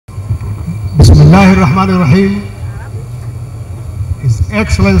Bismillahir Rahmanir Rahim. His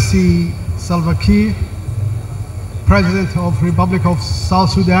Excellency Salva Kiir, President of Republic of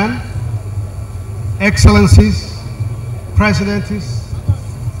South Sudan, Excellencies, Presidents,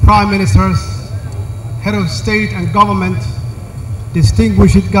 Prime Ministers, Head of State and Government,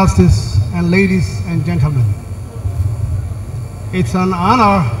 distinguished guests, and ladies and gentlemen. It's an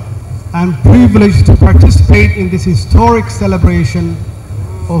honor and privilege to participate in this historic celebration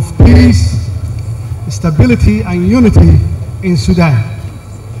of peace, stability, and unity in Sudan.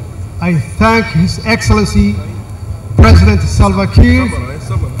 I thank His Excellency President Salva Kiir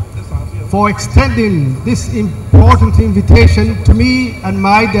for extending this important invitation to me and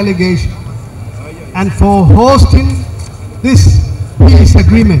my delegation, and for hosting this peace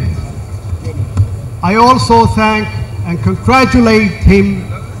agreement. I also thank and congratulate him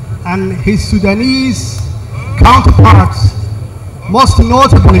and his Sudanese counterparts, most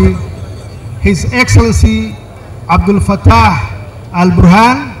notably His Excellency Abdel Fattah Al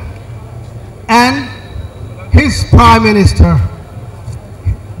Burha and his Prime Minister,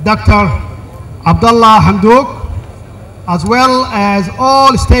 Dr. Abdalla Hamdok, as well as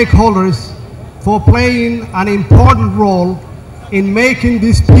all stakeholders for playing an important role in making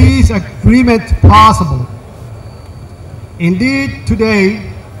this peace agreement possible. Indeed, today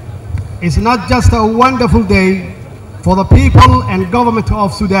is not just a wonderful day for the people and government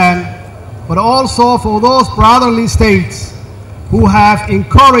of Sudan, but also for those brotherly states who have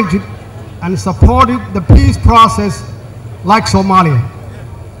encouraged and supported the peace process like Somalia.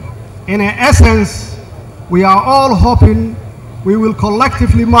 In essence, we are all hoping we will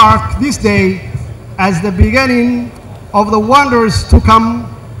collectively mark this day as the beginning of the wonders to come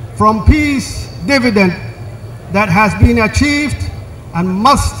from peace dividend that has been achieved and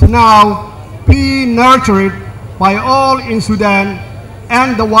must now be nurtured by all in Sudan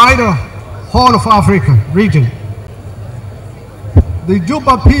and the wider Horn of Africa region. The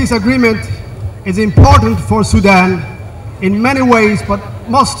Juba peace agreement is important for Sudan in many ways, but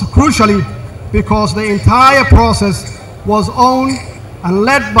most crucially because the entire process was owned and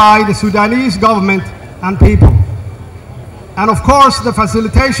led by the Sudanese government and people. And of course, the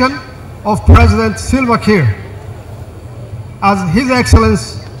facilitation of President Silva Kiir. As His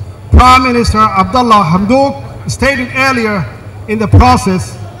Excellency Prime Minister Abdalla Hamdok stated earlier in the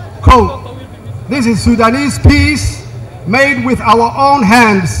process, quote, "This is Sudanese peace made with our own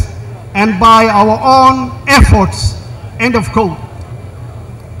hands and by our own efforts," end of quote.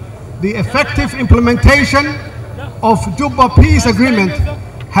 The effective implementation of Juba peace agreement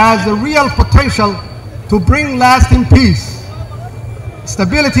has the real potential to bring lasting peace,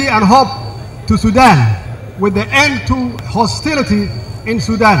 stability, and hope to Sudan, with the end to hostility in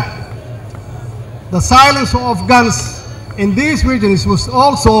Sudan. The silence of guns in these regions will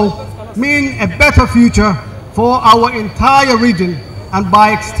also mean a better future for our entire region and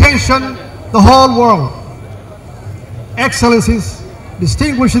by extension, the whole world. Excellencies,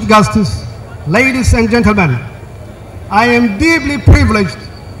 distinguished guests, ladies and gentlemen, I am deeply privileged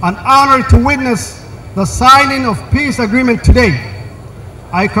and honored to witness the signing of peace agreement today.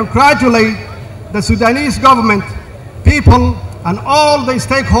 I congratulate the Sudanese government, people, and all the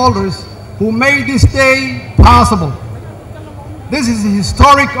stakeholders who made this day possible. This is a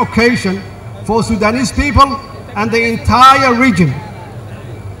historic occasion for Sudanese people and the entire region.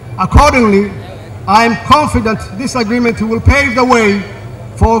 Accordingly, I am confident this agreement will pave the way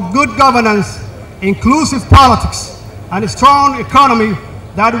for good governance, inclusive politics, and a strong economy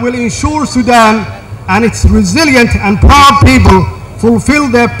that will ensure Sudan and its resilient and proud people fulfill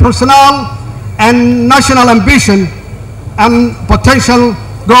their personal and national ambition and potential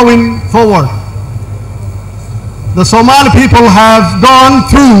going forward. The Somali people have gone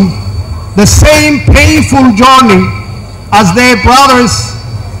through the same painful journey as their brothers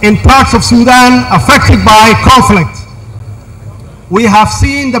in parts of Sudan affected by conflict. We have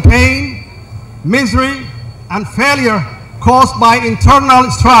seen the pain, misery, and failure caused by internal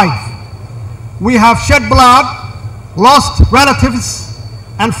strife. We have shed blood, lost relatives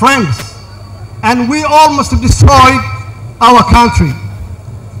and friends, and we almost destroyed our country.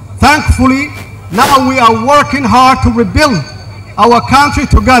 Thankfully, now we are working hard to rebuild our country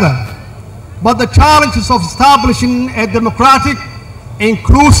together. But the challenges of establishing a democratic,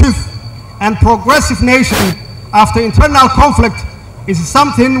 inclusive, and progressive nation after internal conflict is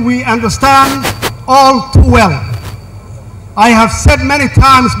something we understand all too well. I have said many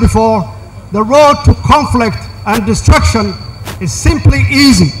times before, the road to conflict and destruction is simply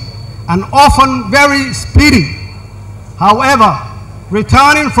easy and often very speedy. However,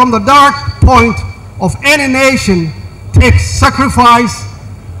 returning from the dark point of any nation takes sacrifice,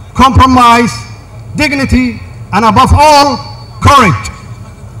 compromise, dignity, and above all, courage.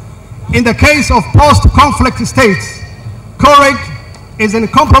 In the case of post-conflict states, courage is in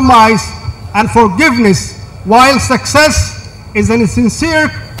compromise and forgiveness, while success is in sincere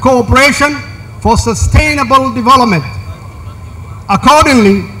cooperation for sustainable development.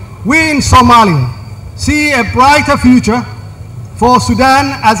 Accordingly, we in Somalia see a brighter future for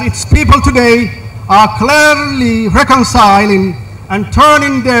Sudan as its people today are clearly reconciling and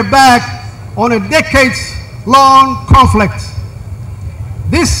turning their back on a decades-long conflict.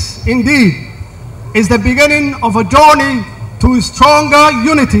 This, indeed, is the beginning of a journey to stronger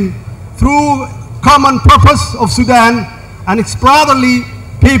unity through common purpose of Sudan and its brotherly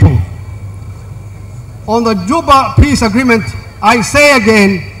people. On the Juba peace agreement, I say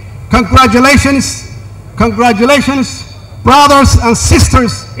again, congratulations, congratulations, brothers and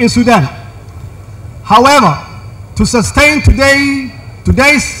sisters in Sudan. However, to sustain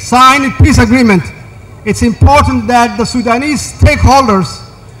today's signed peace agreement, it's important that the Sudanese stakeholders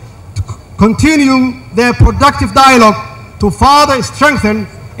continue their productive dialogue to further strengthen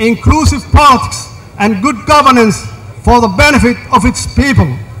inclusive politics and good governance for the benefit of its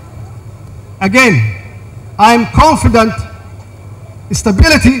people. Again, I am confident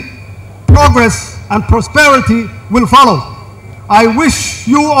stability, progress, and prosperity will follow. I wish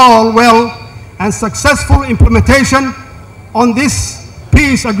you all well and successful implementation on this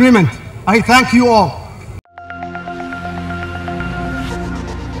peace agreement. I thank you all.